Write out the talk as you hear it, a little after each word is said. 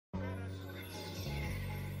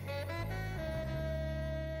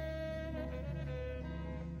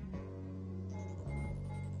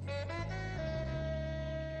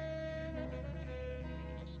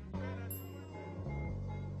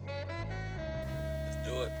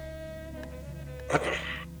do it.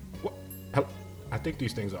 What? I think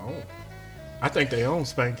these things are on. I think they own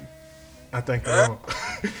Spanky. I think they Huh?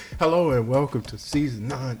 own. Hello and welcome to Season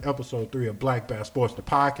 9, Episode 3 of Black Bass Sports, the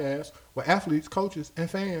podcast where athletes, coaches, and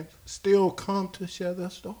fans still come to share their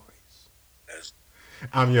stories. That's,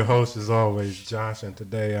 I'm your host, as always, Josh, and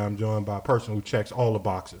today I'm joined by a person who checks all the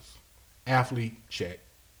boxes. Athlete, check.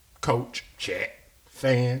 Coach, check.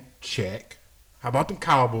 Fan, check. How about them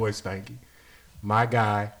Cowboys, Spanky? My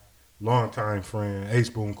guy, longtime friend, Ace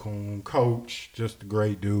Boom Coon, coach, just a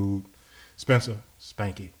great dude, Spencer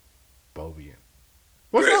Spanky Bobian.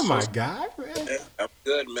 What's up, Chris, my guy, man? I'm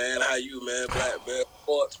good, man. How you, man? Black Bear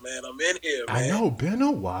Sports, man. I'm in here, I man. know, been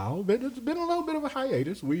a while. It's been a little bit of a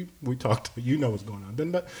hiatus. We talked. You know what's going on.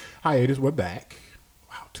 Been a hiatus. We're back.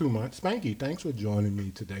 Wow, 2 months. Spanky, thanks for joining me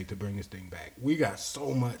today to bring this thing back. We got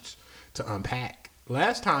so much to unpack.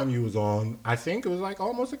 Last time you was on, I think it was like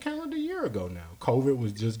almost a calendar year ago now. COVID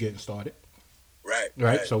was just getting started.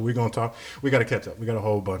 Right. So we're gonna talk. We got to catch up. We got a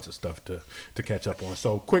whole bunch of stuff to catch up on.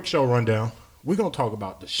 So quick show rundown. We're gonna talk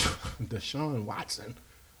about Deshaun Watson.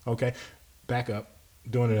 Okay, back up.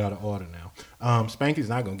 Doing it out of order now. Spanky's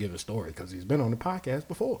not gonna give a story because he's been on the podcast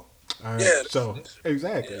before. All right. Yeah. So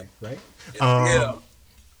exactly. Yeah. Right. Yeah.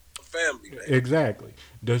 Family, man. Exactly.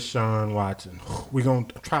 Deshaun Watson. We're gonna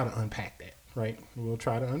try to unpack that. Right. We'll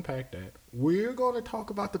try to unpack that. We're gonna talk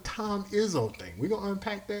about the Tom Izzo thing. We're gonna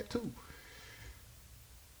unpack that too.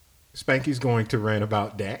 Spanky's going to rant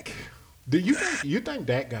about Dak. Do you think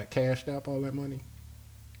Dak got cashed out all that money?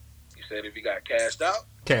 You said if he got cashed out,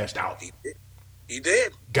 Cashed out. he did. He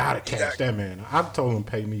did. Gotta He cash got- that man. I've told him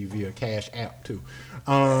pay me via Cash App too.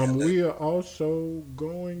 We are also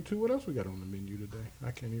going to what else we got on the menu today?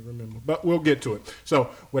 I can't even remember, but we'll get to it. So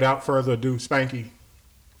without further ado, Spanky,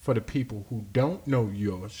 for the people who don't know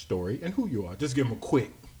your story and who you are, just give them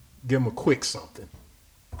a quick something.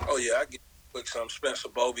 Oh yeah, I get quick some Spencer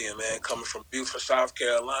Bobian, man, coming from Beaufort, South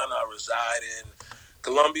Carolina. I reside in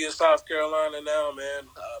Columbia, South Carolina now, man.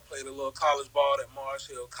 I played a little college ball at Mars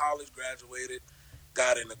Hill College, graduated,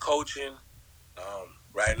 got into coaching.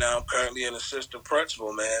 Right now, I'm currently an assistant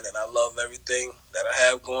principal, man, and I love everything that I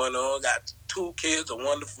have going on. Got 2 kids, a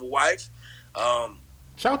wonderful wife.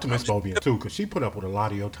 Shout out to Miss I'm Bobian too, because she put up with a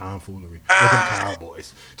lot of your tomfoolery with them Ah.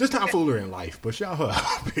 Cowboys. Just tomfoolery in life, but shout her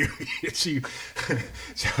out. Period. She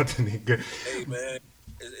shout out to nigga. Hey, man,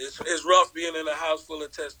 it's rough being in a house full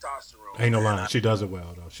of testosterone. Ain't no man. line. She does it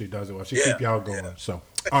well though. She does it well. She Yeah, keep y'all going. yeah. So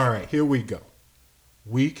all right, here we go.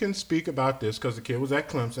 We can speak about this because the kid was at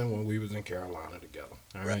Clemson when we was in Carolina together.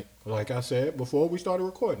 All right. Like I said before we started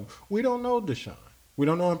recording, we don't know Deshaun. We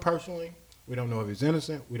don't know him personally. We don't know if he's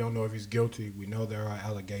innocent. We don't know if he's guilty. We know there are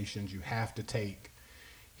allegations. You have to take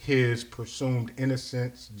his presumed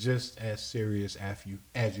innocence just as serious as you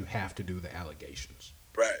have to do the allegations.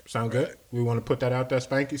 Right. Sound right. good? We want to put that out there,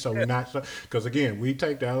 Spanky, so we're not, because again, we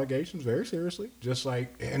take the allegations very seriously, just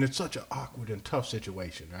like, and it's such an awkward and tough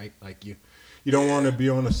situation, right? Like you don't want to be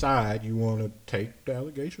on the side. You want to take the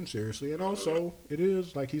allegation seriously, and also it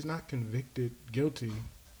is like he's not convicted guilty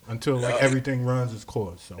until like everything runs its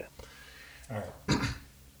course. So, all right,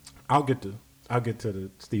 I'll get to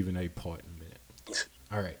the Stephen A. part in a minute.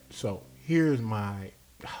 All right, so here's my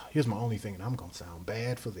only thing, and I'm gonna sound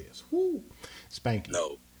bad for this. Woo, Spanky.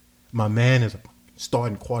 No. My man is a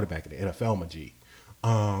starting quarterback in the NFL, my G.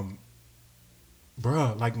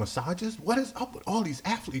 Bruh, like massages? What is up with all these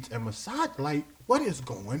athletes and massage? Like, what is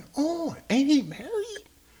going on? Ain't he married?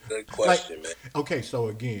 Good question, man. Okay, so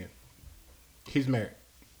again, he's married.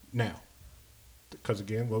 Now, because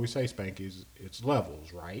again, what we say, Spanky, is it's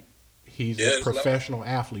levels, right? He's Yeah, a it's professional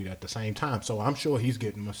athlete at the same time. So I'm sure he's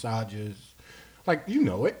getting massages. Like, you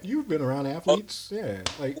know it. You've been around athletes. Yeah,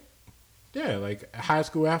 like high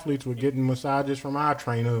school athletes were getting massages from our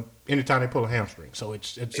trainer anytime they pull a hamstring. So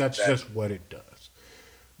that's just what it does.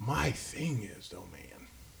 My thing is, though, man,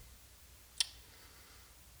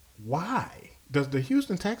 why does the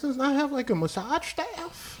Houston Texans not have like a massage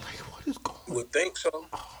staff? Like, what is going You on? would think so.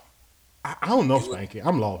 I don't know, Spanky.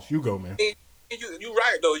 I'm lost. You go, man. You're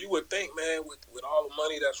right, though. You would think, man, with all the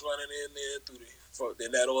money that's running in there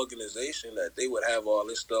in that organization, that they would have all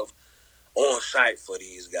this stuff on site for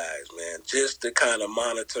these guys, man, just to kind of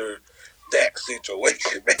monitor that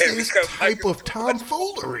situation, man. This type of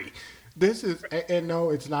tomfoolery. This is, and no,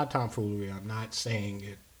 it's not tomfoolery. I'm not saying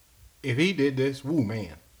it. If he did this, woo,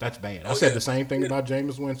 man, that's bad. I said the same thing about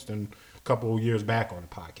Jameis Winston a couple of years back on the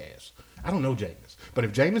podcast. I don't know Jameis, but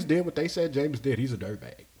if Jameis did what they said Jameis did, he's a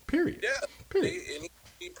dirtbag. Period. Yeah. Period. And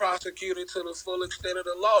he prosecuted to the full extent of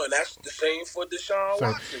the law, and that's the same for Deshaun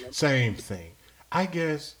Watson. Same thing. I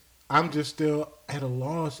guess I'm just still at a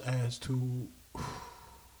loss as to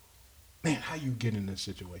Man, how you get in this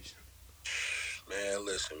situation? Man,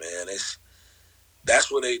 listen, man,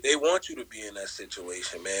 that's what they want you to be in that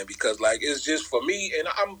situation, man. Because like it's just for me, and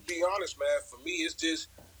I'm gonna be honest, man. For me,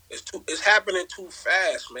 it's happening too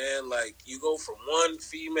fast, man. Like you go from one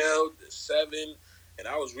female to seven, and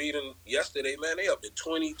I was reading yesterday, man. They up to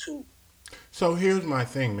 22. So here's my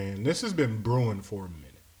thing, man. This has been brewing for a minute.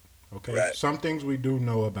 Okay, Right, some things we do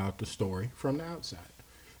know about the story from the outside.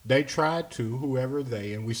 They tried to, whoever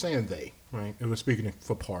they, and we saying they, right? It was speaking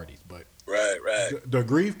for parties, but right. the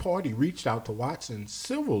aggrieved party reached out to Watson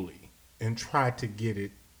civilly and tried to get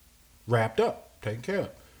it wrapped up, taken care of.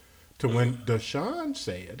 To when Mm-hmm. Deshaun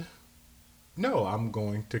said, "No, I'm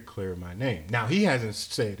going to clear my name." Now he hasn't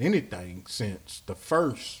said anything since the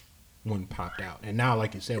first one popped out, and now,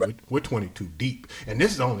 like you said, Right, we're 22 deep, and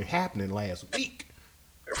this is only happening last week.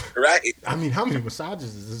 right. I mean, how many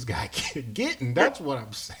massages is this guy getting? That's what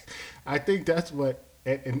I'm saying. I think that's what,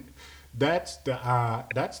 and that's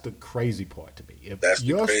the crazy part to me. If That's the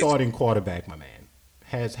your crazy. starting quarterback, my man,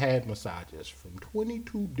 has had massages from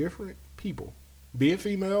 22 different people, be it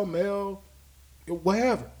female, male,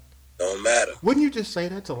 whatever, Don't matter wouldn't you just say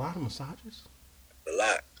that's a lot of massages? a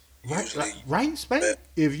lot. Right, Usually, right, man, Spank.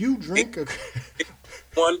 If you pick drink a,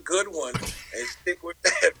 one good one and stick with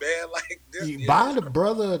that, man. Like this, you yeah, buy this the crazy.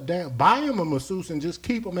 brother down, buy him a masseuse and just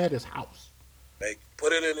keep him at his house. Like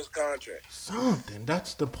put it in his contract. Something.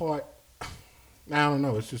 That's the part. I don't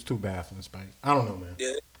know. It's just too bad for the Spank. I don't know, man.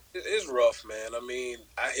 Yeah, it's rough, man. I mean,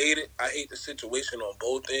 I hate it. I hate the situation on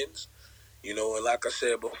both ends. You know, and like I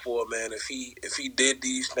said before, man, if he did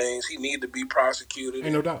these things, he need to be prosecuted,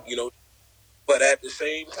 Ain't no and doubt. you know. But at the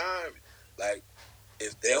same time, like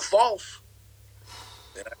if they're false,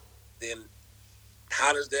 then then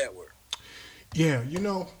how does that work? Yeah,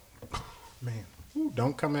 man. Ooh,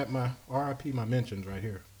 don't come at my RIP my mentions right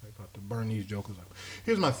here. They about to burn these jokers up.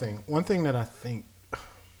 Here's my thing. One thing that I think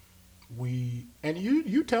we and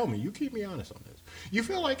you tell me, you keep me honest on this. You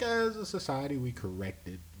feel like as a society we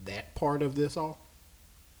corrected that part of this all?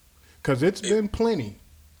 Because it's It, been plenty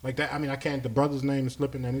like that. I mean, I can't. The brother's name is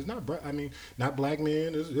slipping, and it's not. I mean, not black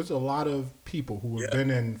men. There's a lot of people who have yeah, been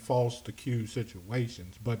in false accused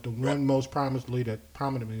situations. But the right. one most prominently that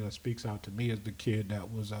speaks out to me is the kid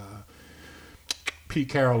that was Pete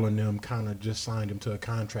Carroll and them kind of just signed him to a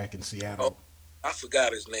contract in Oh, Seattle. I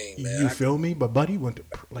forgot his name, man. You feel me? But Buddy went to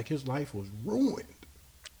like his life was ruined.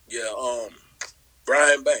 Yeah,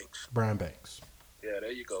 Brian Banks. Brian Banks. Yeah,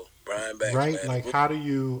 there you go, Brian Banks, Right? man. Like, how do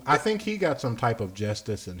you? I think he got some type of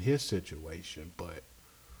justice in his situation, but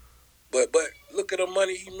But look at the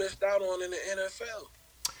money he missed out on in the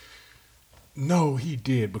NFL. no, he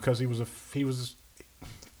did because he was.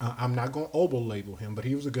 I'm not going to oval label him, but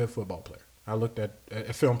he was a good football player. I looked at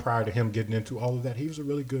a film prior to him getting into all of that. He was a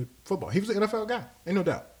really good football. He was an NFL guy. Ain't no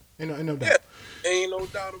doubt. Ain't no Yeah, doubt. ain't no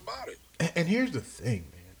doubt about it. And here's the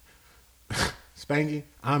thing, man. Spanky,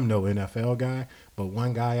 I'm no NFL guy, but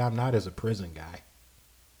one guy I'm not is a prison guy.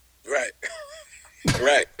 Right,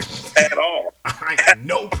 right. At all. I am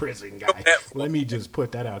no prison guy. At all. Let me just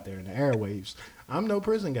put that out there in the airwaves. I'm no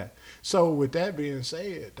prison guy. So with that being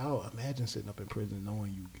said, dog, imagine sitting up in prison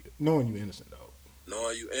knowing you innocent, dog.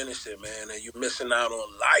 Knowing you innocent, man, and you missing out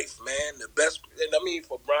on life, man. The best, and I mean,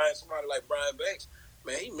 for Brian, somebody like Brian Banks,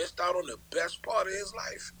 man, he missed out on the best part of his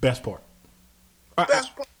life. Best part. I, I,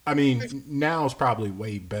 Best part I of his life. mean, now it's probably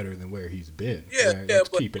way better than where he's been. Yeah, Where yeah, let's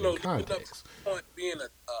but keep it in living up to context. the point, being a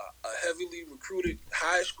heavily recruited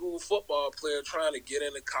high school football player trying to get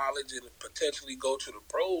into college and potentially go to the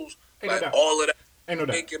pros, Ain't no like doubt. all of that Ain't no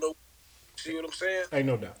doubt. taking away. See what I'm saying? Ain't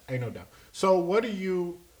no doubt. Ain't no doubt. So what do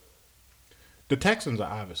you? The Texans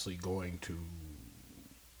are obviously going to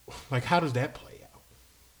like. How does that play out?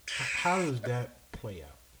 How does that play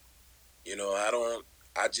out? You know, I don't.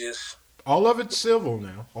 I just All of it's civil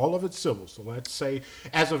now. All of it's civil. So let's say,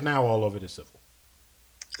 as of now, all of it is civil.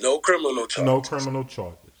 no criminal No charges. criminal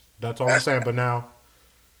charges. That's all I'm That's saying. But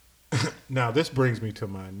now this brings me to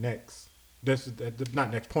my next. This is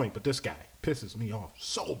not next point, but this guy pisses me off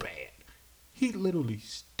so bad. He literally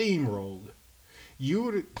steamrolled. You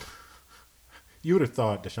would you would have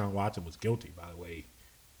thought Deshaun Watson was guilty. By the way,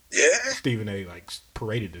 yeah. Stephen A. like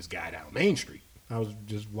paraded this guy down Main Street. I was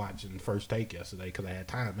just watching First Take yesterday because I had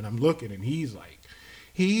time, and I'm looking, and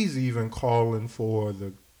he's even calling for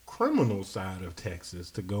the criminal side of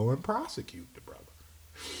Texas to go and prosecute the brother.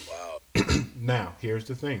 Wow. Now, here's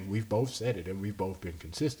the thing: we've both said it, and we've both been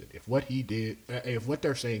consistent. If what he did, if what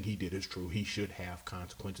they're saying he did is true, he should have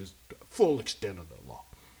consequences, full extent of the law.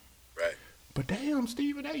 Right. But damn,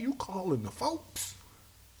 Stephen A., you calling the folks?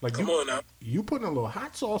 Like Come on now. you putting a little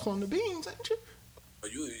hot sauce on the beans, ain't you?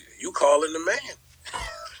 You calling the man?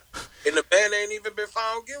 And the man ain't even been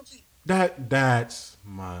found guilty. That's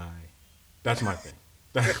my thing.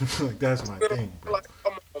 That's my You know, thing, bro. like,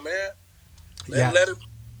 come on, man. Let Yeah, let it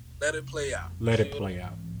let it play out. You let see it what I'm play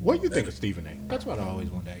out. What do you let think it, of Stephen A? That's what I always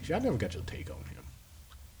wanted to ask you. I never got your take on him.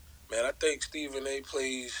 man, I think Stephen A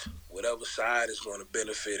plays whatever side is going to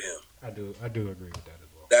benefit him. I do agree with that as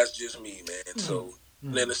well. That's just me, man. Mm, So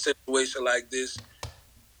mm. in a situation like this,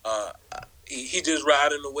 uh, he just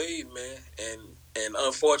riding the wave, man. And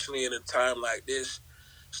unfortunately, in a time like this,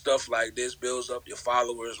 stuff like this builds up your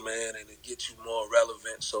followers, man, and it gets you more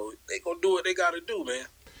relevant. So they gonna do what they got to do, man. And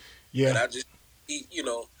Yeah, I just, he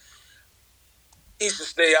should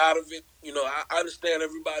stay out of it. I understand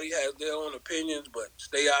everybody has their own opinions, but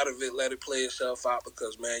stay out of it. Let it play itself out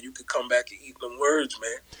because, man, you could come back and eat them words,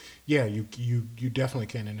 man. yeah, you definitely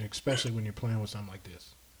can, and especially when you're playing with something like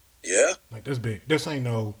this. Yeah. Like this big. This ain't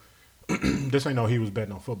no. This ain't no. He was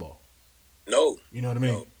betting on football. No. You know what I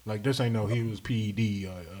mean? No. Like this ain't no. He was PED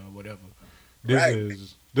or whatever. This Right.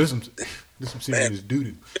 is this some this some Man, serious doo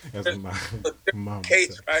doo, as my different mom would say.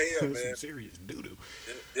 case right here, This some man. serious doo doo.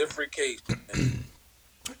 Different case, man.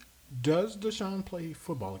 Does Deshaun play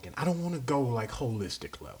football again? I don't want to go like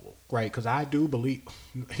holistic level, right? Because I do believe.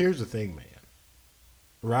 Here's the thing, man.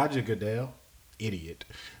 Roger Goodell, idiot.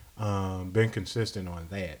 Been consistent on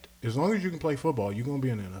that. As long as you can play football, you're gonna be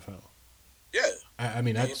in the NFL. Yeah. I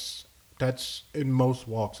mean, Man. that's in most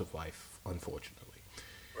walks of life, unfortunately.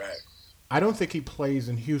 Right. I don't think he plays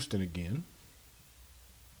in Houston again.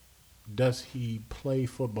 Does he play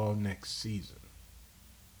football next season?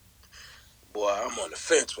 Boy, I'm on the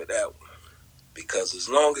fence with that one. Because as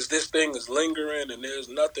long as this thing is lingering and there's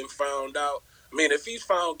nothing found out, I mean, if he's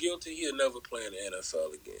found guilty, he'll never play in the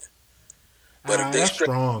NFL again. But if they That's straight,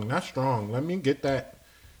 strong. That's strong. Let me get that.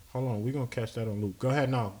 Hold on, we're gonna catch that on loop. Go ahead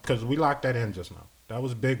now, because we locked that in just now. That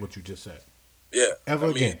was big what you just said. yeah, Ever I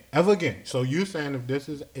mean, again. Ever again. So you saying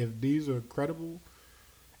if these are credible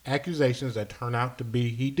accusations that turn out to be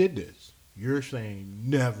he did this, you're saying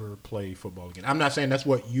never play football again. I'm not saying that's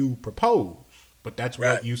what you propose, but that's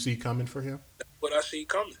right, what you see coming for him. what I see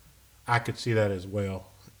coming. I could see that as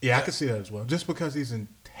well. Yeah, I Yeah. could see that as well. Just because he's in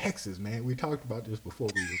Texas, man. We talked about this before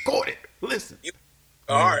we recorded. Listen, You,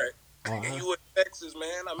 all man. right. Oh, I, You in Texas,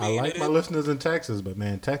 man. I I mean, like it my is listeners in Texas, but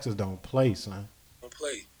man, Texas don't play, son. don't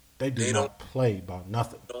play. They do They don't not play about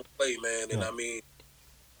nothing. don't play, man. And Yeah. I mean,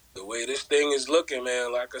 the way this thing is looking,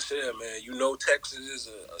 man, like I said, man, Texas is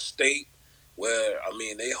a state where, I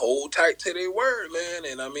mean, they hold tight to their word,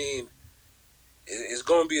 man. And I mean, it's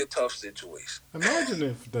going to be a tough situation. Imagine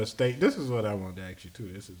if the state. This is what I wanted to ask you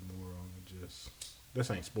too. This is more on just. This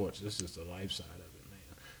ain't sports. This is the life side of it,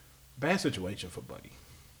 man. Bad situation for Buddy.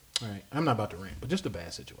 All right, I'm not about to rant, but just a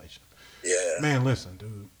bad situation. Yeah. Man, listen,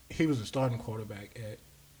 dude. He was a starting quarterback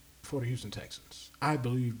for the Houston Texans. I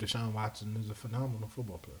believe Deshaun Watson is a phenomenal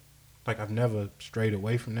football player. Like I've never strayed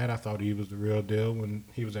away from that. I thought he was the real deal when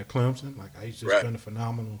he was at Clemson. Like he's just Right. been a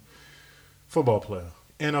phenomenal football player.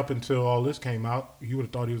 And up until all this came out, you would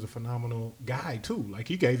have thought he was a phenomenal guy too. Like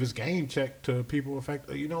he gave his game check to people. In fact,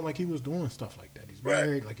 like he was doing stuff like that. He's Right.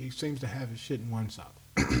 married. Like he seems to have his shit in one side.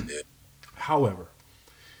 Yeah. However,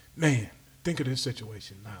 man, think of this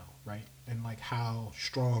situation now, right? And like how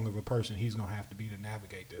strong of a person he's gonna have to be to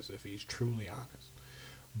navigate this if he's truly honest.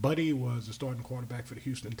 Buddy was the starting quarterback for the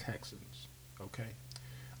Houston Texans. Okay,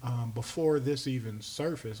 before this even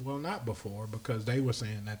surfaced, well, not before, because they were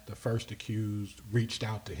saying that the first accused reached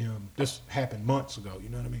out to him. This happened months ago, you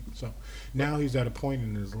know what I mean? So now he's at a point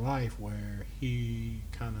in his life where he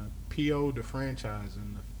kind of PO'd the franchise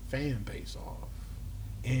and the fan base off.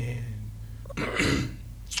 And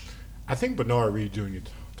I think Bernard Reed Jr.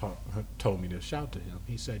 Told me this. Shout to him.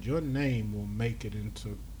 He said, your name will make it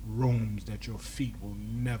into rooms that your feet will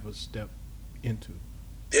never step into.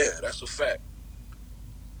 Yeah, that's a fact.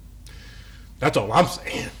 That's all I'm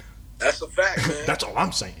saying. That's a fact, man. That's all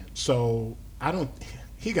I'm saying. So I don't.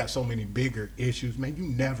 He got so many bigger issues, man. You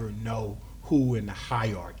never know who in the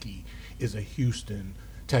hierarchy is a Houston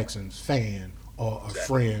Texans fan or a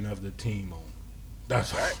friend of the team owner.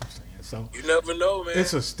 That's what Right. I'm saying. So You never know, man.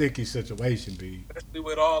 it's a sticky situation, B. Especially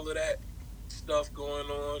with all of that stuff going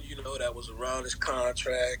on, that was around his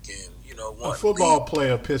contract and, A wanting to leave. football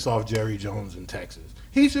player piss off Jerry Jones in Texas.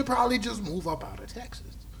 He should probably just move up out of Texas.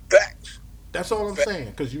 Facts. That's all I'm Facts. saying,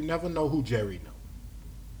 because you never know who Jerry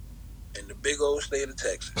know. In the big old state of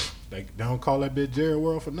Texas. They don't call that bitch Jerry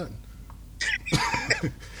World for nothing.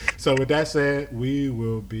 So with that said, we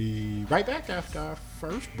will be right back after our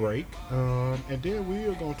first break, and then we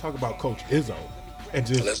are going to talk about Coach Izzo. And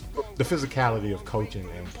just Let's. the physicality of coaching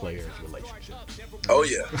and players' relationships. Oh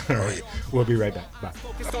yeah. All Oh right. yeah. We'll be right back. Bye.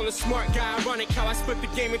 Focused on the smart guy, ironic how I split the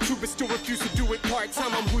game in two but still refuse to do it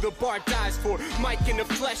part-time. I'm who the bar dies for, Mike in the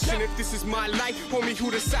flesh. And if this is my life, homie,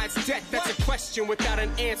 who decides death? That's a question without an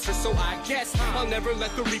answer, so I guess I'll never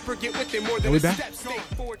let the Reaper get within more than a step.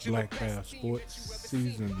 Black Path Sports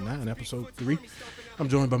Season 9, Episode 3. I'm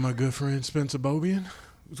joined by my good friend Spencer Bobian,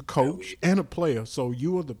 who's a coach and a player. So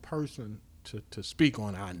you are the person to speak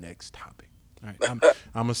on our next topic. All right, I'm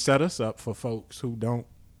going to set us up for folks who don't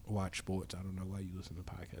watch sports. I don't know why you listen to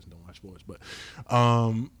podcasts and don't watch sports. But,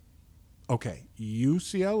 okay,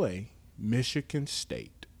 UCLA, Michigan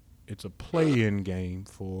State. It's a play-in game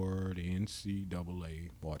for the NCAA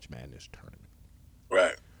March Madness tournament.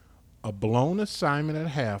 Right. A blown assignment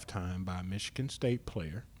at halftime by a Michigan State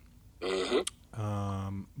player. Mm-hmm.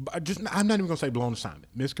 I'm not even going to say blown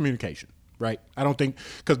assignment. Miscommunication, right? I don't think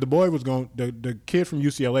 – because the boy was going – the kid from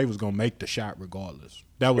UCLA was going to make the shot regardless.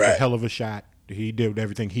 That was a hell of a shot. He did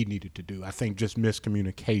everything he needed to do. I think just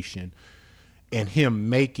miscommunication and him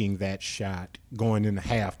making that shot going into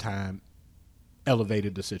halftime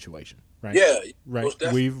elevated the situation, right? Yeah. Right.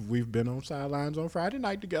 We've been on sidelines on Friday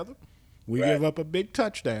night together. We give up a big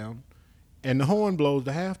touchdown, and the horn blows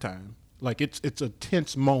to halftime. Like, it's a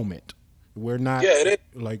tense moment. We're not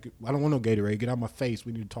like, I don't want no Gatorade. Get out of my face.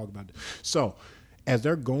 We need to talk about this. So, as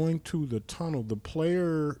they're going to the tunnel, the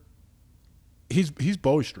player, he's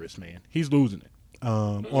boisterous, man. He's losing it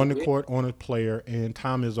on the court, on a player, and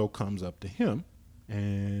Tom Izzo comes up to him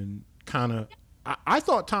and kind of, I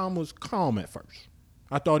thought Tom was calm at first.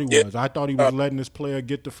 I thought he was. I thought he was letting this player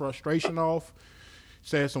get the frustration off,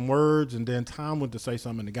 said some words, and then Tom went to say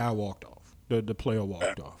something, and the guy walked off. The player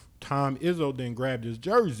walked off. Tom Izzo then grabbed his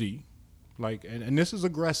jersey, like, and this is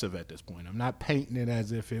aggressive at this point. I'm not painting it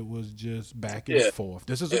as if it was just back and forth.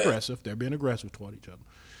 This is aggressive. They're being aggressive toward each other.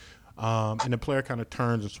 And the player kind of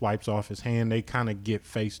turns and swipes off his hand. They kind of get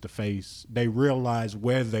face to face. They realize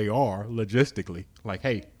where they are logistically. Like,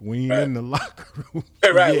 hey, we ain't in the locker room.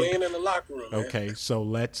 Right, we ain't in the locker room. Man. Okay, so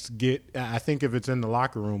let's get. I think if it's in the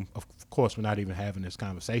locker room, of course, we're not even having this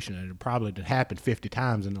conversation, and it probably did happen 50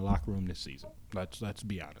 times in the locker room this season. Let's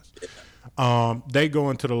be honest. They go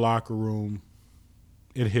into the locker room.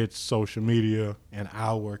 It hits social media and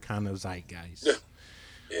our kind of zeitgeist.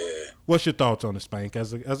 Yeah. What's your thoughts on the Spank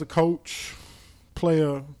as a coach,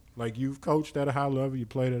 player? Like, you've coached at a high level, you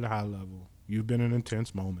played at a high level, you've been in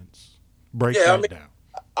intense moments. Break that down.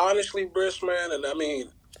 Honestly, Briss, man, and I mean,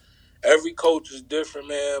 every coach is different,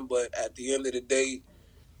 man. But at the end of the day,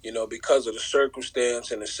 you know, because of the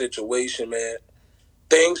circumstance and the situation, man,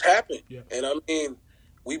 things happen. Yeah. And I mean,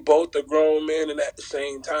 we both are grown men, and at the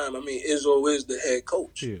same time, I mean, Izzo is the head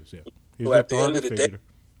coach. He is, yeah. He's so at the end of the day,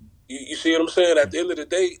 you see what I'm saying? At the end of the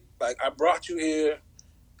day, like, I brought you here.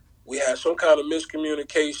 We had some kind of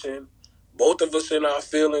miscommunication. Both of us in our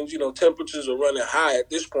feelings, you know, temperatures are running high at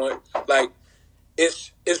this point. Like,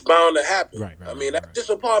 it's bound to happen. Right, I mean, that's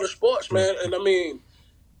just a part of sports, man. And I mean,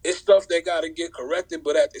 it's stuff that got to get corrected,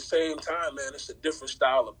 but at the same time, man, it's a different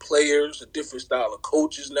style of players, a different style of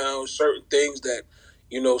coaches now, certain things that,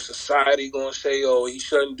 you know, society going to say, oh, he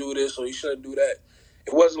shouldn't do this or he shouldn't do that.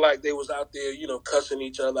 It wasn't like they was out there, you know, cussing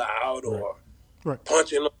each other out or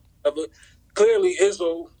punching each other. Clearly,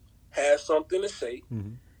 Izzo had something to say.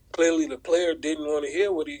 Mm-hmm. Clearly, the player didn't want to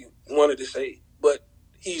hear what he wanted to say, but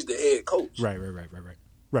he's the head coach. Right.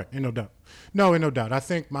 Ain't no doubt. No, ain't no doubt. I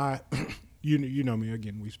think you know me,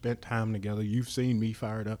 again, we spent time together. You've seen me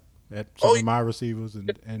fired up at some of my receivers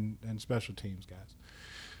and special teams guys.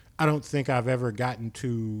 I don't think I've ever gotten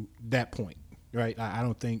to that point, right? I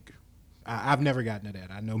don't think I've never gotten to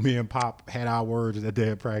that. I know me and Pop had our words that day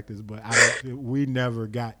of practice, but we never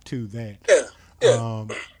got to that. Yeah.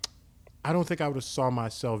 I don't think I would have saw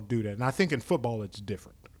myself do that. And I think in football it's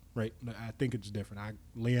different, right? I think it's different.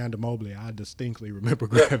 Leander Mobley, I distinctly remember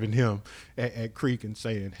grabbing him at Creek and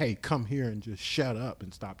saying, hey, come here and just shut up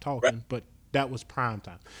and stop talking. Right. But that was prime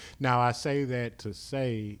time. Now, I say that to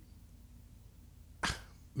say,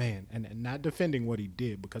 man, and not defending what he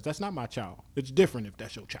did, because that's not my child. It's different if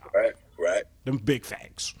that's your child. Right. Them big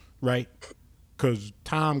facts, right? Because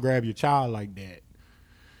Tom grabbed your child like that.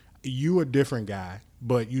 You a different guy,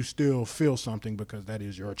 but you still feel something because that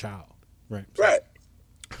is your child, right? Right.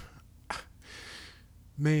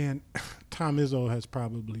 Man, Tom Izzo has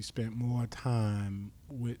probably spent more time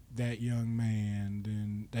with that young man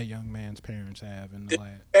than that young man's parents have in the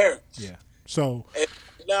last. Parents. Yeah. So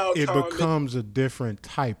now it becomes a different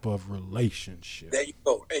type of relationship. There you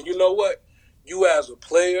go. And you know what? You as a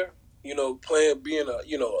player, you know, being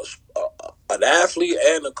an athlete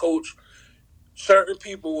and a coach, certain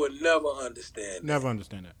people would never understand Never that.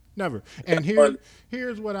 understand that. Never. And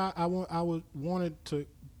here's what I wanted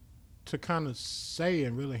to kind of say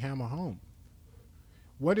and really hammer home.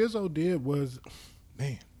 What Izzo did was,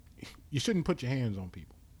 man, you shouldn't put your hands on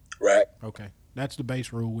people. Right. Okay, that's the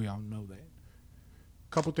base rule. We all know that.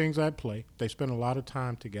 Couple things at play. They spend a lot of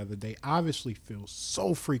time together. They obviously feel so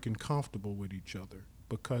freaking comfortable with each other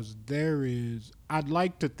because I'd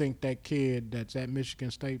like to think that kid that's at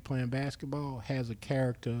Michigan State playing basketball has a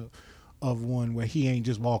character of one where he ain't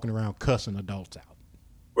just walking around cussing adults out.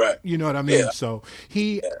 Right. You know what I mean? Yeah. So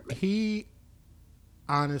he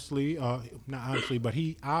honestly, not honestly, but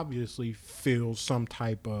he obviously feels some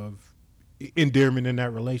type of endearment in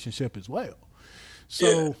that relationship as well.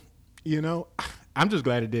 So, I'm just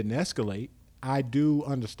glad it didn't escalate. I do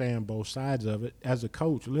understand both sides of it. As a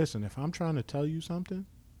coach, listen, if I'm trying to tell you something,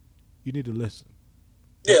 you need to listen.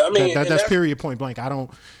 Yeah, I mean, that's period point blank.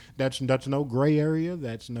 That's no gray area.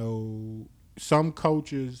 Some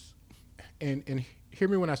coaches, and hear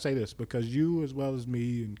me when I say this, because you as well as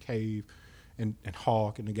me and Cave and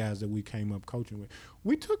Hawk and the guys that we came up coaching with,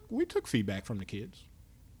 we took feedback from the kids.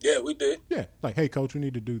 Yeah, we did. Yeah, like, hey, coach, we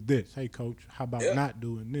need to do this. Hey, coach, how about not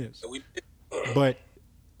doing this? We did. But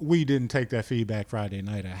we didn't take that feedback Friday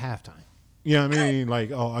night at halftime. You know what I mean?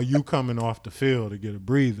 Like, oh, are you coming off the field to get a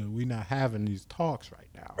breather? We're not having these talks right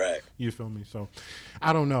now. Right. You feel me? So,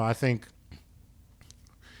 I don't know. I think it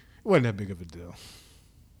wasn't that big of a deal.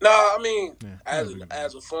 No, I mean,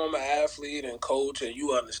 as a former athlete and coach, and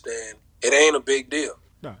you understand, it ain't a big deal.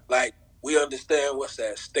 No. Like, we understand what's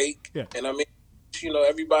at stake. Yeah. And I mean,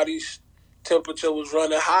 everybody's temperature was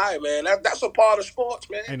running high, man. That's a part of sports,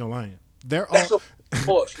 man. Ain't no lying. That's a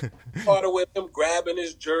sports. Part of with him grabbing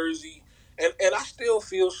his jersey. And I still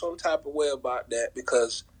feel some type of way about that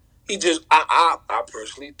because he just, I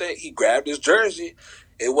personally think he grabbed his jersey.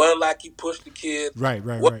 It wasn't like he pushed the kid. Right.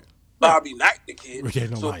 Bobby Knight the kid.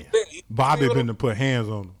 Ain't no lying. Bobby been to put hands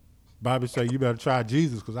on him. Bobby said, you better try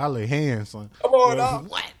Jesus because I lay hands, son. Come on, dog.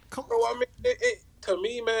 What? Come Bro, on. I mean, to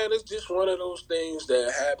me, man, it's just one of those things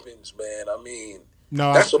that happens, man. I mean,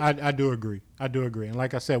 no, I do agree. I do agree. And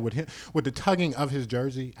like I said, with him, with the tugging of his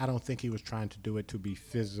jersey, I don't think he was trying to do it to be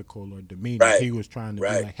physical or demeaning. Right. He was trying to be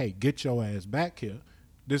like, hey, get your ass back here.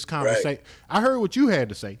 This conversation. I heard what you had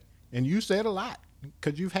to say, and you said a lot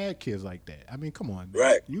because you've had kids like that. I mean, come on, man.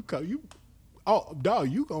 Right. You dog,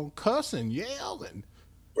 you gonna cuss and yell and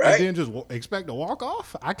then just expect to walk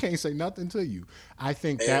off? I can't say nothing to you. I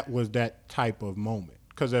think that was that type of moment.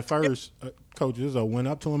 Because at first, Coach Izzo went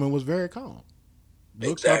up to him and was very calm.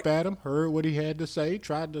 Looked up at him, heard what he had to say,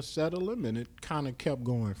 tried to settle him, and it kind of kept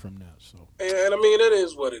going from there. So, and I mean, it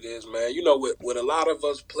is what it is, man. With a lot of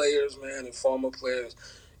us players, man, and former players,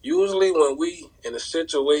 usually when we in a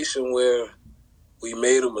situation where we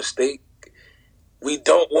made a mistake, we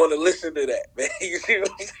don't want to listen to that, man. You see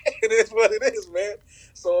what I'm saying? It is what it is, man.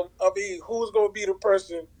 So, I mean, who's going to be the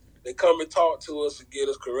person that come and talk to us and get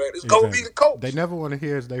us correct? It's going to be the coach. They never want to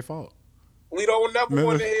hear it's their fault. We don't never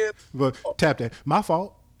want to hear. But tap that. My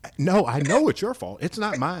fault. No, I know it's your fault. It's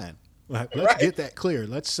not mine. Let's get that clear.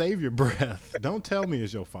 Let's save your breath. Don't tell me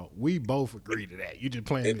it's your fault. We both agree to that. You just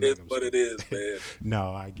playing it me. It is what it is, man.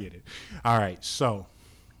 No, I get it. All right. So,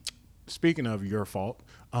 speaking of your fault,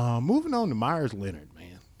 moving on to Myles Leonard,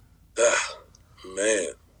 man. Man,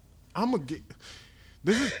 I'm gonna get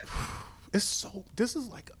this is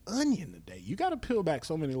like an onion today. You got to peel back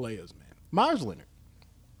so many layers, man. Myles Leonard.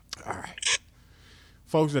 All right,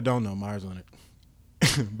 folks that don't know Myles Leonard,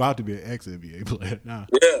 about to be an ex-NBA player. Nah,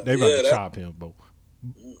 they about to chop him, bro.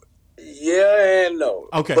 Yeah and no.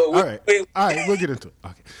 Okay, all right, we'll get into it.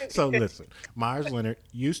 Okay, so listen, Myles Leonard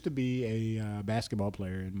used to be a basketball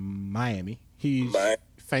player in Miami. He's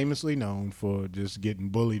famously known for just getting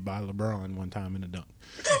bullied by LeBron one time in a dunk.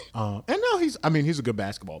 And now he's a good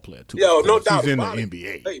basketball player too. Yo, no doubt. He's in the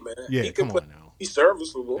NBA. Hey, man. Yeah, come on now. He's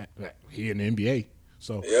serviceable. He in the NBA.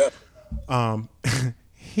 So yeah.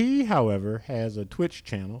 He, however, has a Twitch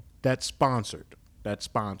channel that's sponsored.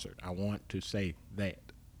 I want to say that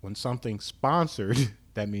when something's sponsored,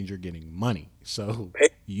 that means you're getting money. So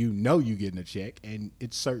you're getting a check, and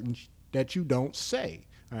it's certain that you don't say.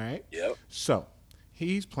 All right. Yep. So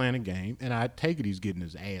he's playing a game, and I take it he's getting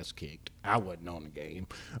his ass kicked. I wasn't on the game,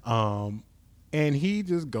 and he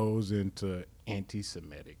just goes into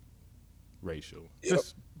anti-Semitic, racial,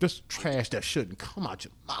 just trash that shouldn't come out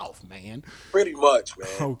your mouth, man. Pretty much, man.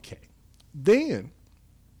 Okay. Then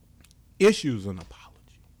issues an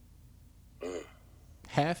apology,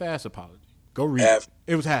 half-ass apology. Go read it.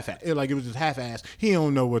 It was half-ass. It was just half-ass. He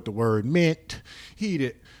don't know what the word meant. He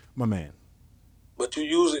did, my man. But you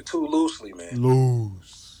use it too loosely, man.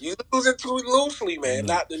 Loose. You lose it too loosely, man, Look,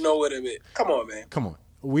 not to know what it is. Come on, man. come on.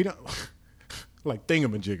 We don't like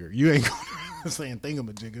thingamajigger. You ain't saying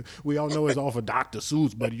thingamajigger. We all know it's off of Dr.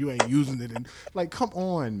 Seuss, but you ain't using it. And like, come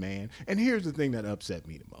on, man. And here's the thing that upset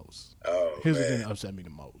me the most. Oh, Here's the thing man. that upset me the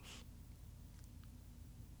most.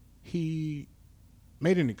 He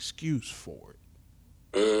made an excuse for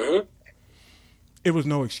it. Mm-hmm. It was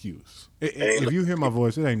no excuse. Ain't If you hear my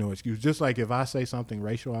voice, it ain't no excuse. Just like if I say something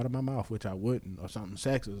racial out of my mouth, which I wouldn't, or something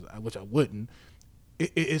sexist, which I wouldn't,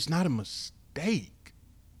 it's not a mistake.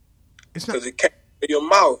 It's not. because it came in your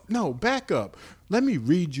mouth. No, back up. Let me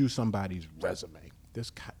read you somebody's resume.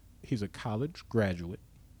 He's a college graduate.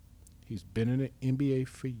 He's been in the NBA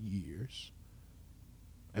for years.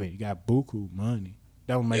 I mean, he got buku money.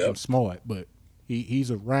 That don't make him smart, but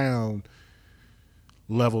he's around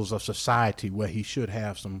levels of society where he should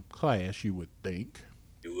have some class, you would think.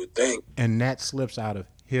 You would think. And that slips out of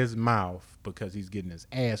his mouth because he's getting his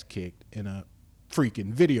ass kicked in a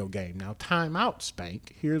freaking video game. Now, time out,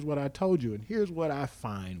 Spank. Here's what I told you, and here's what I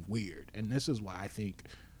find weird. And this is why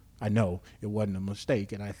I know it wasn't a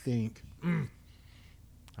mistake, and I think,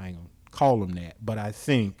 I ain't going to call him that, but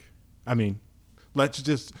let's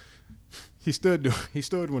just, he stood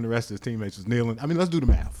when the rest of his teammates was kneeling. Let's do the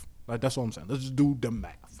math. Like, that's what I'm saying. Let's just do the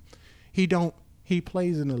math. He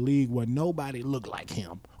plays in a league where nobody look like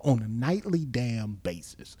him on a nightly damn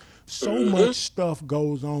basis. So much stuff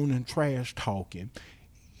goes on in trash talking.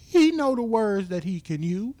 He know the words that he can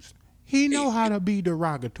use. He know how to be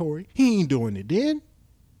derogatory. He ain't doing it then.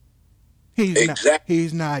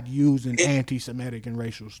 He's not using anti-Semitic and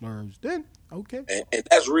racial slurs then. Okay. And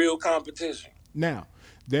that's real competition. Now,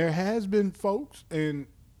 there has been folks, and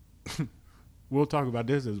we'll talk about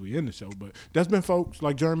this as we end the show, but there's been folks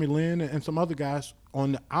like Jeremy Lin and some other guys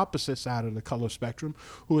on the opposite side of the color spectrum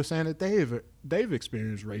who are saying that they've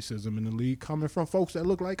experienced racism in the league coming from folks that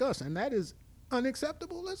look like us, and that is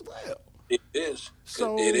unacceptable as well. It is.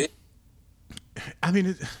 So, it is.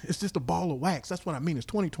 It's just a ball of wax. That's what I mean. It's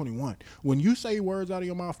 2021. When you say words out of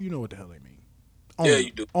your mouth, you know what the hell they mean.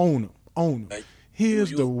 You do. Own them. Like,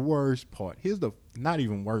 Here's the worst part. Here's the not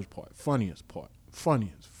even worst part. Funniest part.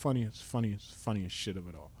 Funniest shit of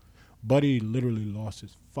it all. Buddy literally lost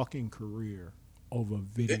his fucking career over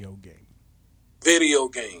video game. Video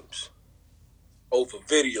games. Over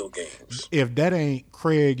video games. If that ain't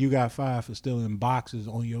Craig, you got fired for stealing boxes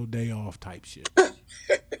on your day off type shit.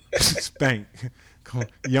 Spank.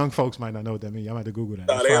 Young folks might not know what that means. Y'all might have to Google that.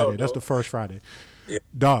 That's Friday. That's the first Friday. Yeah.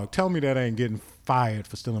 Dog, tell me that ain't getting fired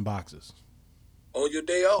for stealing boxes. On your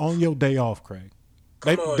day off? On your day off, Craig.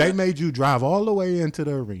 They made you drive all the way into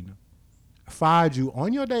the arena, fired you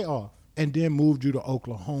on your day off, and then moved you to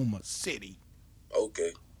Oklahoma City.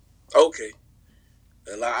 Okay.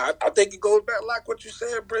 And I think it goes back like what you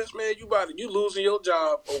said, Prince, man. You losing your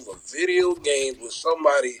job over video games with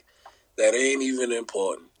somebody that ain't even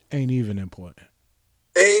important. But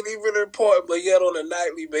yet on a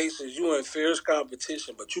nightly basis, you in fierce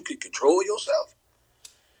competition, but you can control yourself.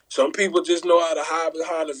 Some people just know how to hide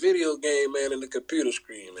behind a video game, man, and the computer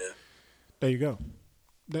screen, man. There you go.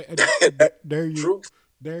 There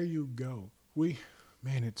you go.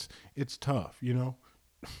 It's tough, you know.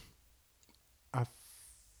 I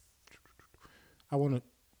want to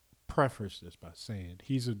preface this by saying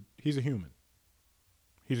he's a human.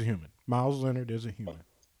 He's a human. Myles Leonard is a human.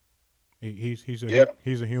 He's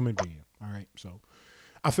a human being. All right. So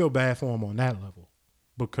I feel bad for him on that level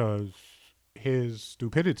because his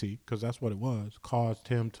stupidity, because that's what it was, caused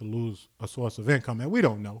him to lose a source of income. And we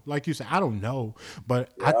don't know. Like you said, I don't know,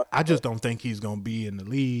 but I just don't think he's going to be in the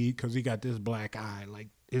league because he got this black eye. Like,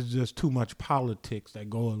 it's just too much politics that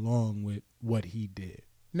go along with what he did.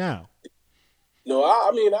 Now. No, I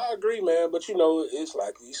agree, man. But, it's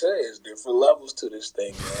like we said, it's different levels to this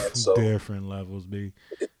thing, man. So different levels, B.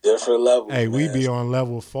 Different levels, Hey, man. We be on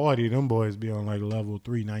level 40. Them boys be on like level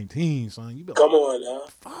 319, son. You be Come like, on now.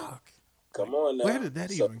 Fuck. Come on now. Where did that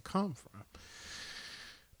even come from?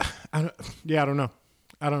 I don't know.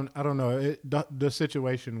 I don't know. The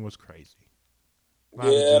situation was crazy.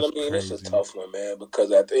 It's a tough one, man,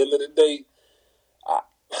 because at the end of the day,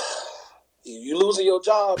 you losing your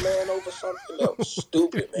job, man, over something else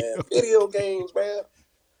stupid, man. Video games, man.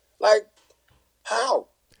 Like, how?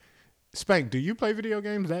 Spank, do you play video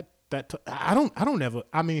games? I don't ever.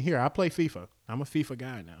 Here I play FIFA. I'm a FIFA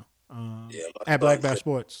guy now. At Black Bass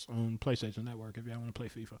Sports on PlayStation Network if y'all want to play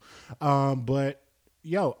FIFA. But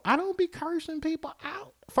yo, I don't be cursing people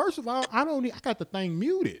out. First of all, I got the thing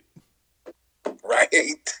muted.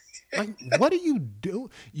 Right. Like, what do you do?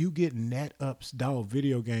 You get net ups, dog.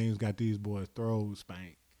 Video games got these boys throws,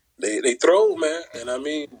 Spank. They throw, man, and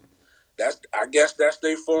I guess that's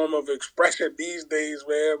their form of expression these days,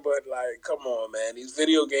 man. But like, come on, man. These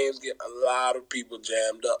video games get a lot of people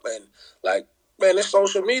jammed up, and like, man, it's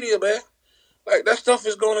social media, man. Like that stuff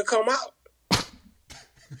is going to come out.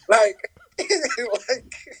 Like,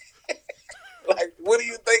 like, like, what do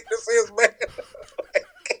you think this is, man?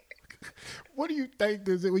 What do you think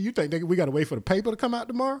this is? Well, you think we got to wait for the paper to come out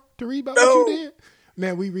tomorrow to read about what you No, did?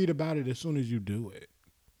 Man, we read about it as soon as you do it.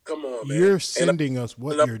 come on, man. You're sending us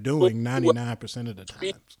what you're doing 99% of the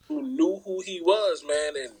times. Who knew who he was,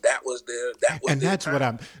 man, and that was And their that's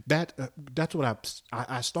time. what that's what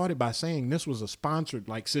I started by saying this was a sponsored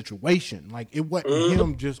like situation. Like it wasn't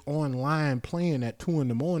him just online playing at 2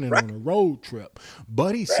 a.m. on a road trip.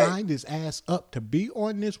 Buddy signed his ass up to be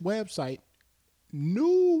on this website,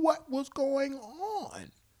 knew what was going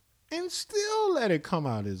on, and still let it come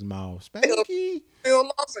out his mouth. Spanky. Still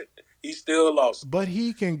lost it. He still lost it. But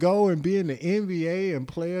he can go and be in the NBA and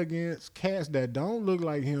play against cats that don't look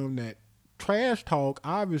like him, that trash talk,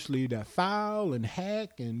 obviously, that foul and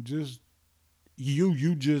hack and just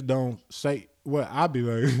you just don't say. Well, I'd be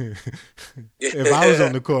like, if I was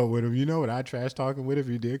on the court with him, you know what I trash talking with if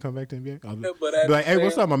he did come back to the NBA? I'd be like, hey,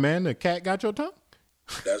 what's up, my man? The cat got your tongue?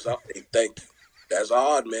 That's all. Hey, thank you. That's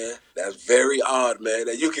odd, man. That's very odd, man.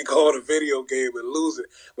 That you can go on a video game and lose it,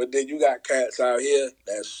 but then you got cats out here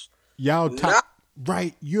that's y'all top,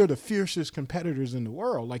 right? You're the fiercest competitors in the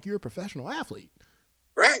world. Like you're a professional athlete,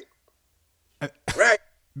 right? Right.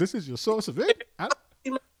 This is your source of it.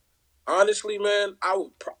 Honestly, man, I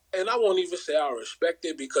won't even say I respect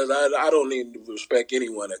it because I don't need to respect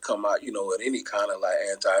anyone that come out, with any kind of like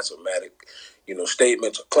anti-Semitic,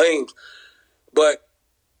 statements or claims, but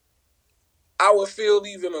I would feel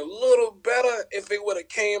even a little better if it would have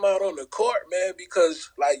came out on the court, man,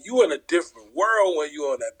 because like you in a different world when you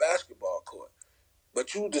on that basketball court.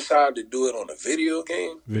 But you decide to do it on a video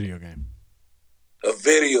game? Video game. A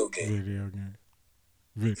video game. Video game.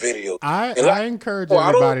 Video game. I encourage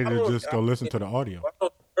everybody to just go listen to the audio. I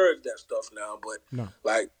don't encourage that stuff now, but no.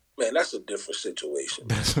 Like, man, that's a different situation.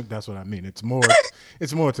 That's what I mean. It's more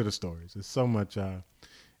to the stories. It's so much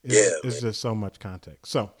it's just so much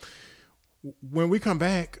context. So when we come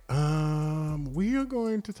back, we are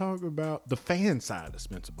going to talk about the fan side of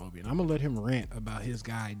Spencer Bobian. I'm going to let him rant about his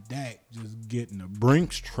guy Dak just getting a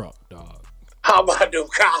Brinks truck, dog. How about them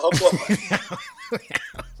Cowboys?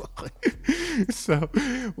 So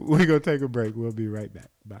we're going to take a break. We'll be right back.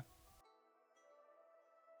 Bye.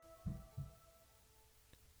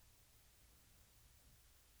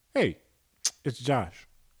 Hey, it's Josh.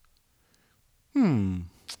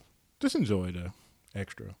 Just enjoy the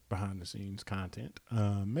extra behind the scenes content.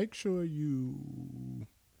 Make sure you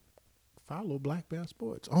follow Black Bear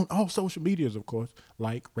Sports on all social medias, of course.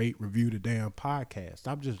 Like, rate, review the damn podcast.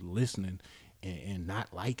 Stop just listening and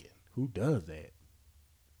not liking. Who does that?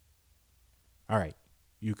 All right,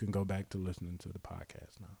 you can go back to listening to the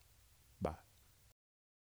podcast now. Bye.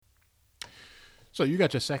 So you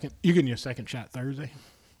getting your second shot Thursday?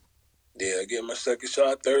 Yeah, I get my second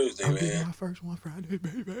shot Thursday, I'm man. getting my first one Friday,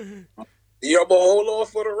 baby. Yeah, I'm gonna hold on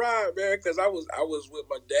for the ride, man, because I was with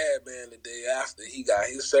my dad, man, the day after he got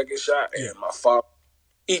his second shot, and my father,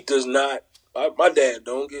 he does not. My dad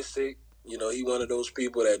don't get sick. He one of those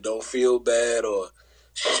people that don't feel bad or,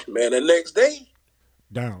 man, the next day,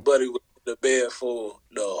 down. But he was in the bed for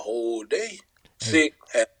the whole day, sick,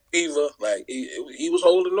 had fever, like he was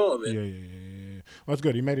holding on, man. Yeah. Well, that's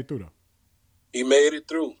good. He made it through though. He made it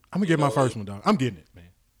through. I'm gonna get my first one, dog. I'm getting it, man.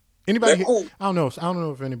 Anybody? I don't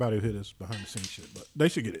know if anybody hit us behind the scenes shit, but they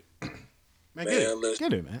should get it. Man,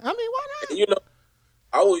 get it, man. I mean, why not?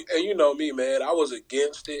 And you know me, man. I was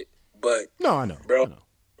against it, but no, I know, bro. I know.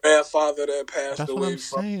 Grandfather that passed That's away. What I'm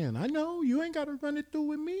saying. I know you ain't got to run it through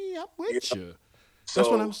with me. I'm with you. That's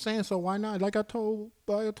what I'm saying. So why not? Like I told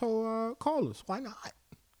callers, why not?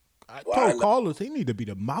 I told callers he need to be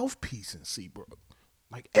the mouthpiece in Seabrook.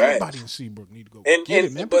 Like everybody in Seabrook need to go get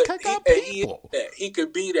it, man. But people. He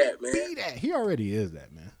could be that, man. Be that. He already is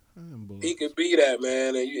that, man. He could be that,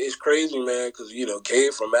 man. And it's crazy, man, because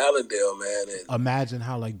came from Allendale, man. And imagine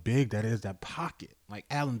how big that is, that pocket, like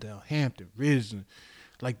Allendale, Hampton, Ridge,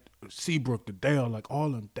 like Seabrook, the Dale, like all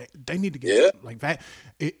of them. They need to get like that.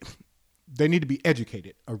 They need to be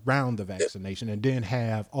educated around the vaccination and then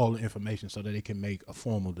have all the information so that they can make a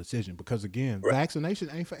formal decision. Because again, vaccination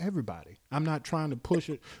ain't for everybody. I'm not trying to push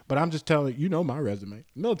it, but I'm just telling you, my resume,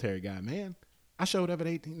 military guy, man. I showed up at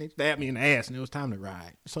 18, they stabbed me in the ass and it was time to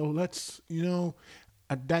ride. So let's,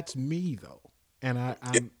 that's me though. And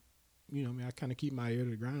I'm I kind of keep my ear to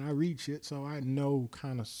the ground. I read shit, so I know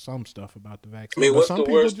kind of some stuff about the vaccine. I mean, what's the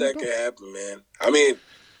worst that can happen, man? I mean,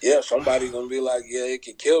 Yeah, somebody's gonna be like, yeah, it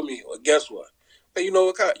can kill me. Or guess what? Hey, you know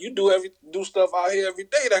what kind? You do stuff out here every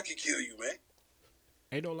day that can kill you, man.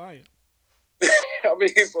 Ain't no lying. I mean,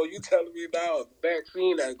 so you telling me now a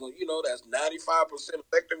vaccine that's going, that's 95%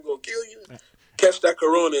 effective gonna kill you? Catch that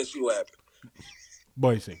corona and see what happens.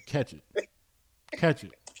 Boy, said, catch it. Catch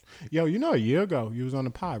it. Yo, a year ago, you was on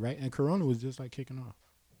the pod, right? And corona was just like kicking off.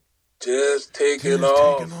 Just taking Just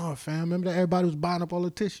taking off. off, fam. Remember that everybody was buying up all the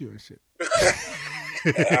tissue and shit.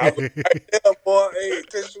 I'll be right there, boy. Hey,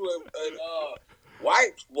 tissue and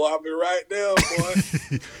wipes, boy. I'll be right there,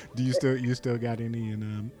 boy. Do you still got any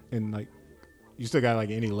in like you still got like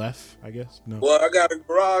any left? I guess no. Boy, I got a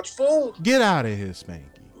garage full. Get out of here,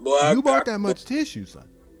 Spanky. Boy, I You bought got that much tissue, son.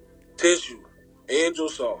 tissue. Angel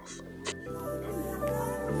soft.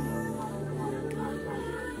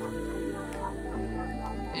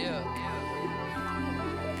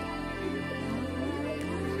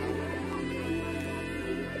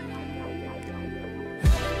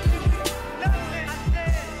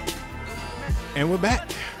 And we're back.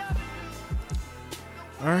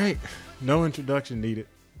 All right. No introduction needed.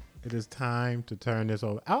 It is time to turn this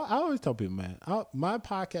over. I always tell people, man, my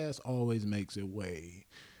podcast always makes its way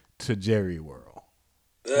to Jerry World.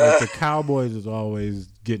 Like the Cowboys is always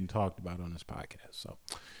getting talked about on this podcast. So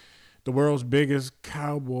the world's biggest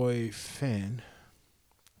Cowboy fan,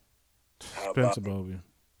 Spencer Bobian.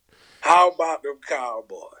 How about them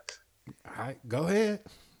Cowboys? All right, go ahead.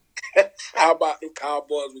 How about them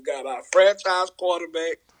Cowboys? We got our franchise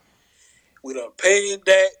quarterback. We done paid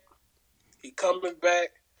Dak. He coming back,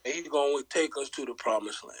 and he's going to take us to the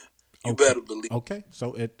promised land. You better believe. Okay,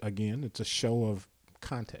 so it's a show of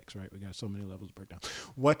context, right? We got so many levels to break down.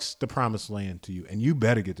 What's the promised land to you? And you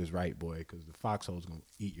better get this right, boy, because the foxhole's going to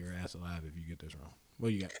eat your ass alive if you get this wrong.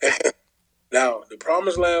 What you got? Now, the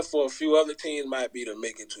promised land for a few other teams might be to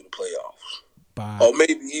make it to the playoffs. Or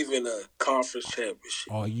maybe even a conference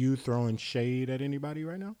championship. Are you throwing shade at anybody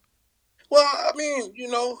right now? Well, I mean,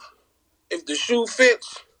 if the shoe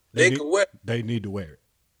fits, they can wear it. They need to wear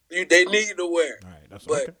it. They need to wear it. All right, that's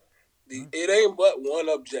but okay. It ain't but one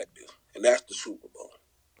objective, and that's the Super Bowl.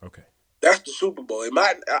 Okay. That's the Super Bowl. It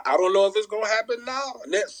might. I don't know if it's going to happen now,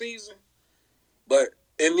 next season, but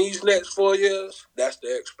in these next 4 years, that's the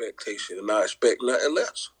expectation, and I expect nothing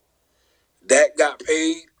less. Dak got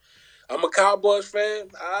paid. I'm a Cowboys fan.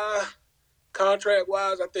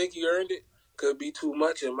 Contract-wise, I think he earned it. Could be too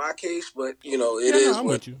much in my case, but it is. I'm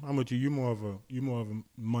with you. You're more of a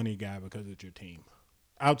money guy because it's your team.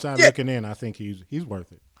 Outside looking in, I think he's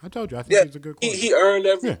worth it. I told you, I think he's a good quarterback. He earned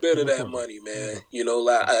every bit of that money, man.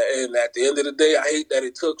 And at the end of the day, I hate that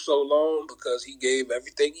it took so long because he gave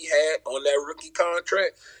everything he had on that rookie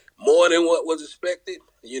contract, more than what was expected.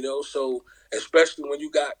 So especially when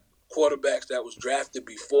you got quarterbacks that was drafted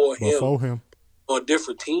before him on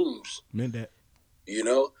different teams. Meant that.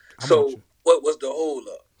 So what was the hold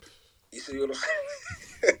up? You see what I'm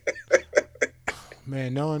saying?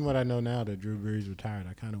 Man, knowing what I know now that Drew Brees retired,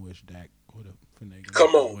 I kind of wish Dak would have finagled.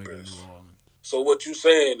 Come on, Chris. So what you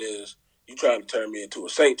saying is you trying to turn me into a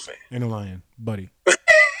Saints fan? Ain't no lying, buddy.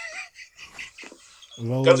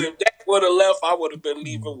 Because if Dak would have left, I would have been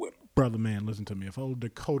leaving with him. Brother, man, listen to me. If old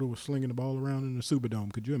Dakota was slinging the ball around in the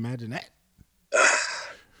Superdome, could you imagine that?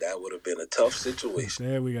 That would have been a tough situation.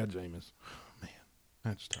 There we got Jameis. Man,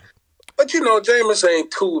 that's tough. But Jameis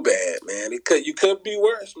ain't too bad, man. You could be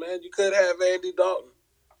worse, man. You could have Andy Dalton.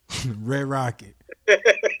 Red Rocket.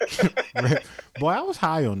 Boy, I was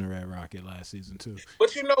high on the Red Rocket last season too.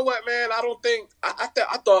 But you know what, man? I don't think I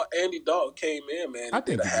thought Andy Dalton came in, man. I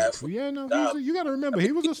think you got to remember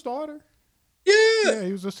he was a starter. Yeah,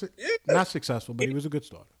 he was not successful, but he was a good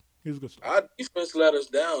starter. Our defense let us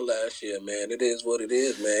down last year, man. It is what it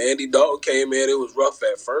is, man. Andy Dalton came in. It was rough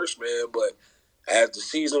at first, man, but as the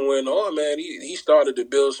season went on, man, he started to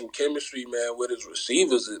build some chemistry, man, with his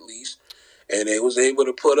receivers at least. And they was able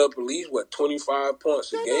to put up at least 25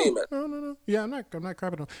 points a game. No. Yeah, I'm not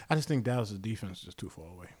crapping on. I just think Dallas' defense is just too far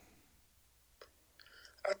away.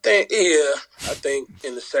 I think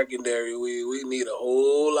in the secondary we need a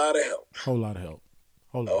whole lot of help. Whole lot of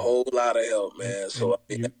help, man. And so at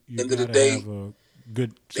the end of the day, day, have a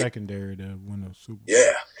good secondary to win a Super Bowl.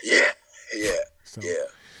 Yeah. So,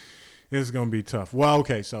 it's gonna be tough. Well,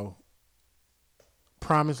 okay, so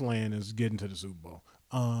promised land is getting to the Super Bowl.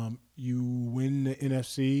 You win the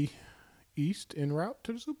NFC East en route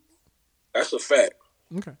to the Super Bowl? That's a fact.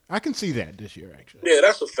 Okay. I can see that this year, actually. Yeah,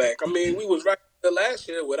 that's a fact. I mean, we was right there last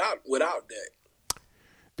year without that.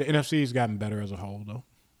 The NFC's gotten better as a whole, though.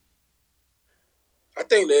 I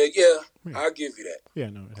think that, I'll give you that. Yeah,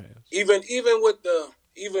 no, it has. Even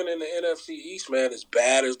in the NFC East, man, as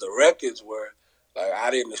bad as the records were, Like,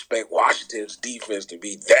 I didn't expect Washington's defense to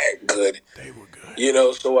be that good. They were good. You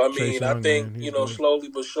know, so I Chase mean, I Young, think, man, he's good. slowly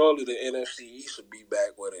but surely the NFC East will be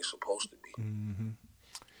back where they're supposed to be. Mm-hmm.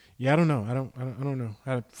 Yeah, I don't know. I don't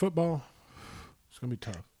know. Football, it's gonna be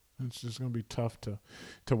tough. It's just gonna be tough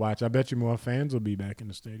to watch. I bet you more fans will be back in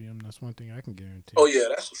the stadium. That's one thing I can guarantee. Oh yeah,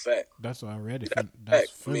 that's a fact. That's already. That's a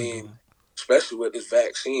That's fact. I mean, good. especially with this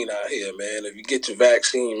vaccine out here, man. If you get your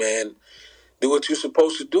vaccine, man, do what you're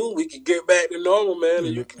supposed to do. We can get back to normal, man,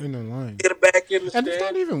 and you can In the line. get it back in the And it's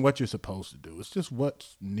stand. not even what you're supposed to do. It's just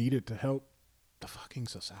what's needed to help the fucking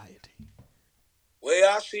society. Way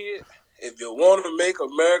I see it, if you want to make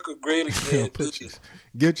America great again,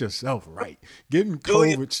 Get yourself right. Getting do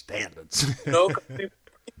you COVID standards. know? Cause we've been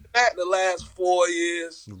back the last 4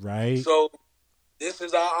 years, Right. so this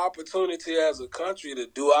is our opportunity as a country to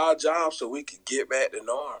do our job so we can get back to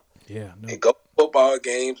norm. Yeah. No. And go to football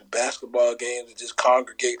games, basketball games, and just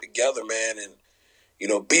congregate together, man,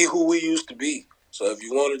 and be who we used to be. So if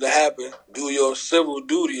you want it to happen, do your civil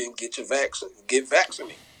duty and get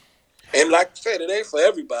vaccinated. And like I said, it ain't for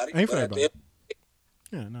everybody. Ain't but for at the everybody.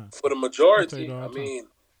 end, Yeah, no. for the majority, I mean,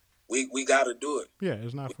 we got to do it. Yeah,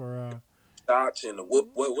 it's not for shots and the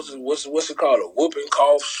what's it called, a whooping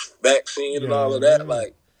cough vaccine and all of that.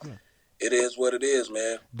 Like, it is what it is,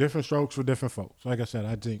 man. Different strokes for different folks. Like I said,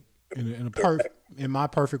 I think in my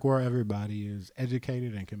perfect world, everybody is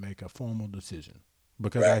educated and can make a formal decision.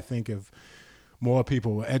 Because I think if more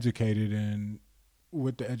people were educated, and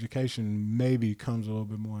with the education maybe comes a little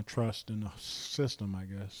bit more trust in the system, I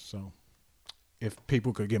guess. So if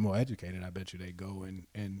people could get more educated, I bet you they go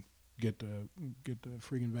and get the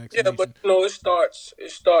freaking vaccination. Yeah, but it starts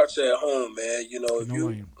at home, man.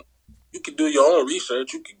 If you can do your own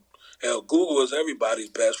research, you can. Hell, Google is everybody's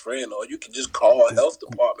best friend, or you can just call a health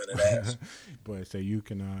department and ask. But say you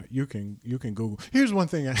can Google. Here's one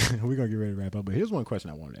thing we're gonna get ready to wrap up. But here's one question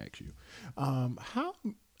I wanted to ask you.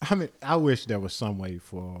 I wish there was some way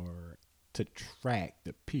to track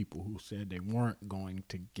the people who said they weren't going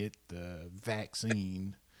to get the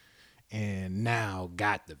vaccine and now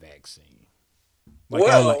got the vaccine.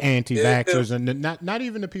 Like all the anti-vaxxers and not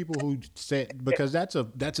even the people who said, because that's a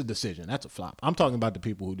decision. That's a flop. I'm talking about the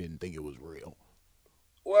people who didn't think it was real.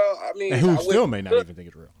 Well, I mean, and who still may not even think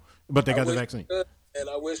it's real, but they got the vaccine. And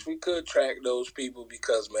I wish we could track those people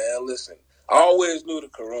because, man, listen, I always knew the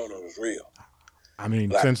corona was real. I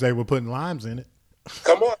mean, since they were putting limes in it.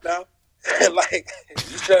 Come on now. Like,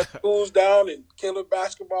 you shut schools down and killing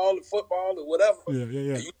basketball and football and whatever.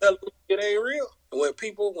 Yeah. And you tell them it ain't real. And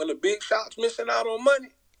when the big shots missing out on money,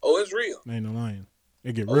 it's real. Ain't no lying.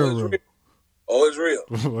 It get real. Oh, it's real.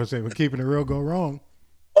 I say, we're keeping it real go wrong.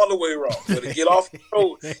 All the way wrong. But to get off the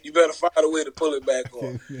road, you better find a way to pull it back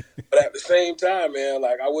on. But at the same time, man,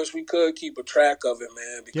 like, I wish we could keep a track of it,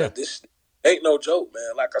 man, because this ain't no joke,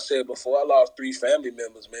 man. Like I said before, I lost 3 family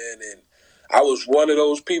members, man, and I was one of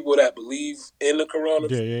those people that believe in the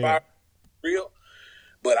coronavirus real,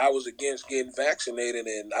 but I was against getting vaccinated,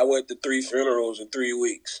 and I went to 3 funerals in 3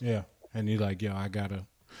 weeks. Yeah, and you're like, yo, I gotta,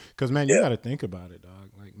 because man, you gotta think about it,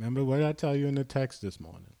 dog. Like, remember what I tell you in the text this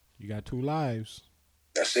morning? You got 2 lives.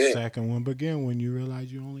 That's it. Second one begin when you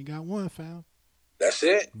realize you only got 1, fam. That's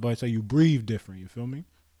it. But so you breathe different. You feel me?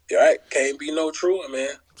 You're right. Can't be no truer, man.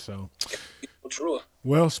 So, no truer.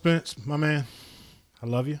 Well, Spence, my man, I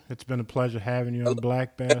love you. It's been a pleasure having you on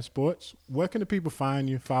Black Bass Sports. Where can the people find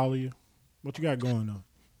you, follow you? What you got going on?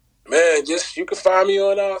 Man, you can find me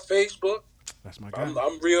on Facebook. That's my guy.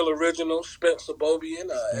 I'm real original, Spencer Bobian.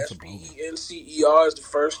 Spencer is the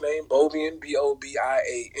first name. Bobian,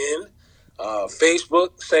 Bobian.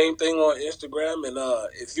 Facebook, same thing on Instagram. And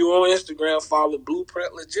if you're on Instagram, follow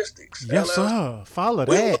Blueprint Logistics. Yes, sir. Follow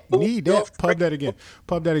that. Need that. Pub that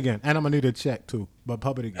again. And I'm going to need a check, too. But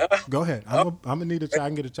pub it again. Go ahead. I'm going to need a check. I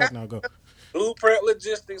can get a check now. Go. Blueprint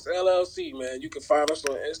Logistics, LLC, man. You can find us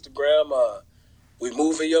on Instagram. We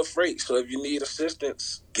moving your freight, so if you need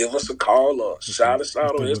assistance, give us a call or shout us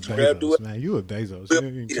out on Instagram. Do it, man. You a Bezos?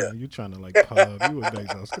 You trying to like pub? You a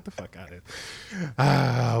Bezos? Get the fuck out of here.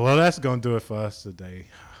 Well, that's gonna do it for us today.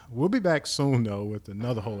 We'll be back soon though with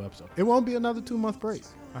another whole episode. It won't be another 2-month break.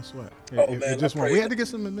 I swear. It just won't. We had to get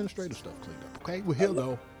some administrative stuff cleaned up. Okay, we're here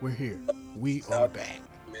though. We're here. We are back.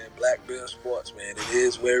 Man, Black Bear Sports, man. It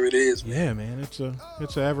is where it is, man. Yeah, man. It's an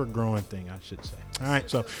ever growing thing, I should say. All right,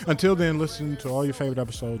 so until then, listen to all your favorite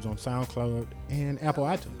episodes on SoundCloud and Apple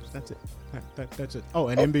iTunes. That's it. That's it. Oh,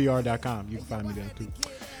 and mbr.com. You can find me there too.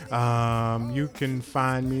 You can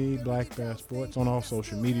find me, Black Bear Sports, on all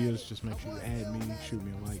social medias. Just make sure you add me, shoot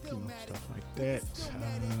me a like, stuff like that.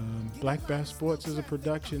 Black Bear Sports is a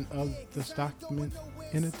production of the Stockman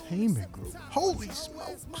Entertainment Group. Holy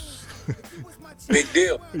smokes. Big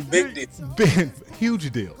deal. Big deal.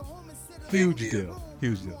 Huge deal. Huge deal.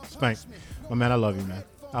 Huge deal. Spank. My man, I love you, man.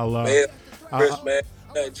 Man, Chris, man,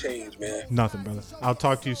 nothing changed, man. Nothing, brother. I'll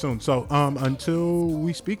talk to you soon. So, until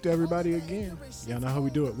we speak to everybody again, y'all know how we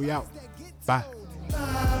do it. We out. Bye.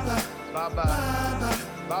 Bye-bye.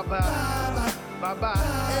 Bye-bye. Bye-bye.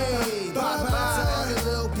 Hey, bye-bye to all the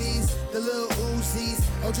little B's, the little Uzis,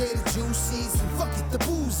 OJ the Juicies, and fuck it, the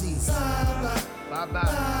Boozies. Bye-bye.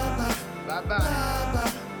 Bye-bye.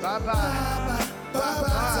 Bye-bye. Bye-bye. Bye-bye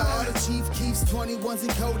to all the Chief Keefs, 21s,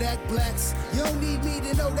 and Kodak Blacks. You don't need me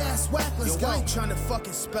to know that's whack. Let's go. I ain't trying to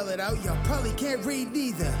fucking spell it out. Y'all probably can't read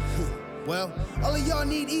neither. Well, all of y'all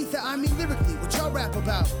need ether, I mean lyrically, what y'all rap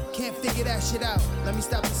about? Can't figure that shit out. Let me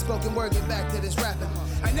stop the spoken word, get back to this rapping.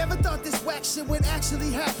 I never thought this whack shit would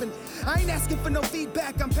actually happen. I ain't asking for no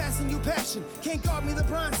feedback, I'm passing you passion. Can't guard me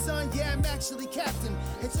LeBron, son, yeah, I'm actually captain.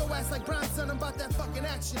 Hit your ass like Bron, son, I'm about that fucking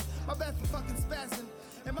action. My bad for fucking spazzing,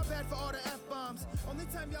 and my bad for all the F-bombs. Only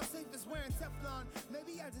time y'all safe is wearing Teflon.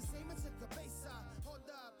 Maybe I just aim and took a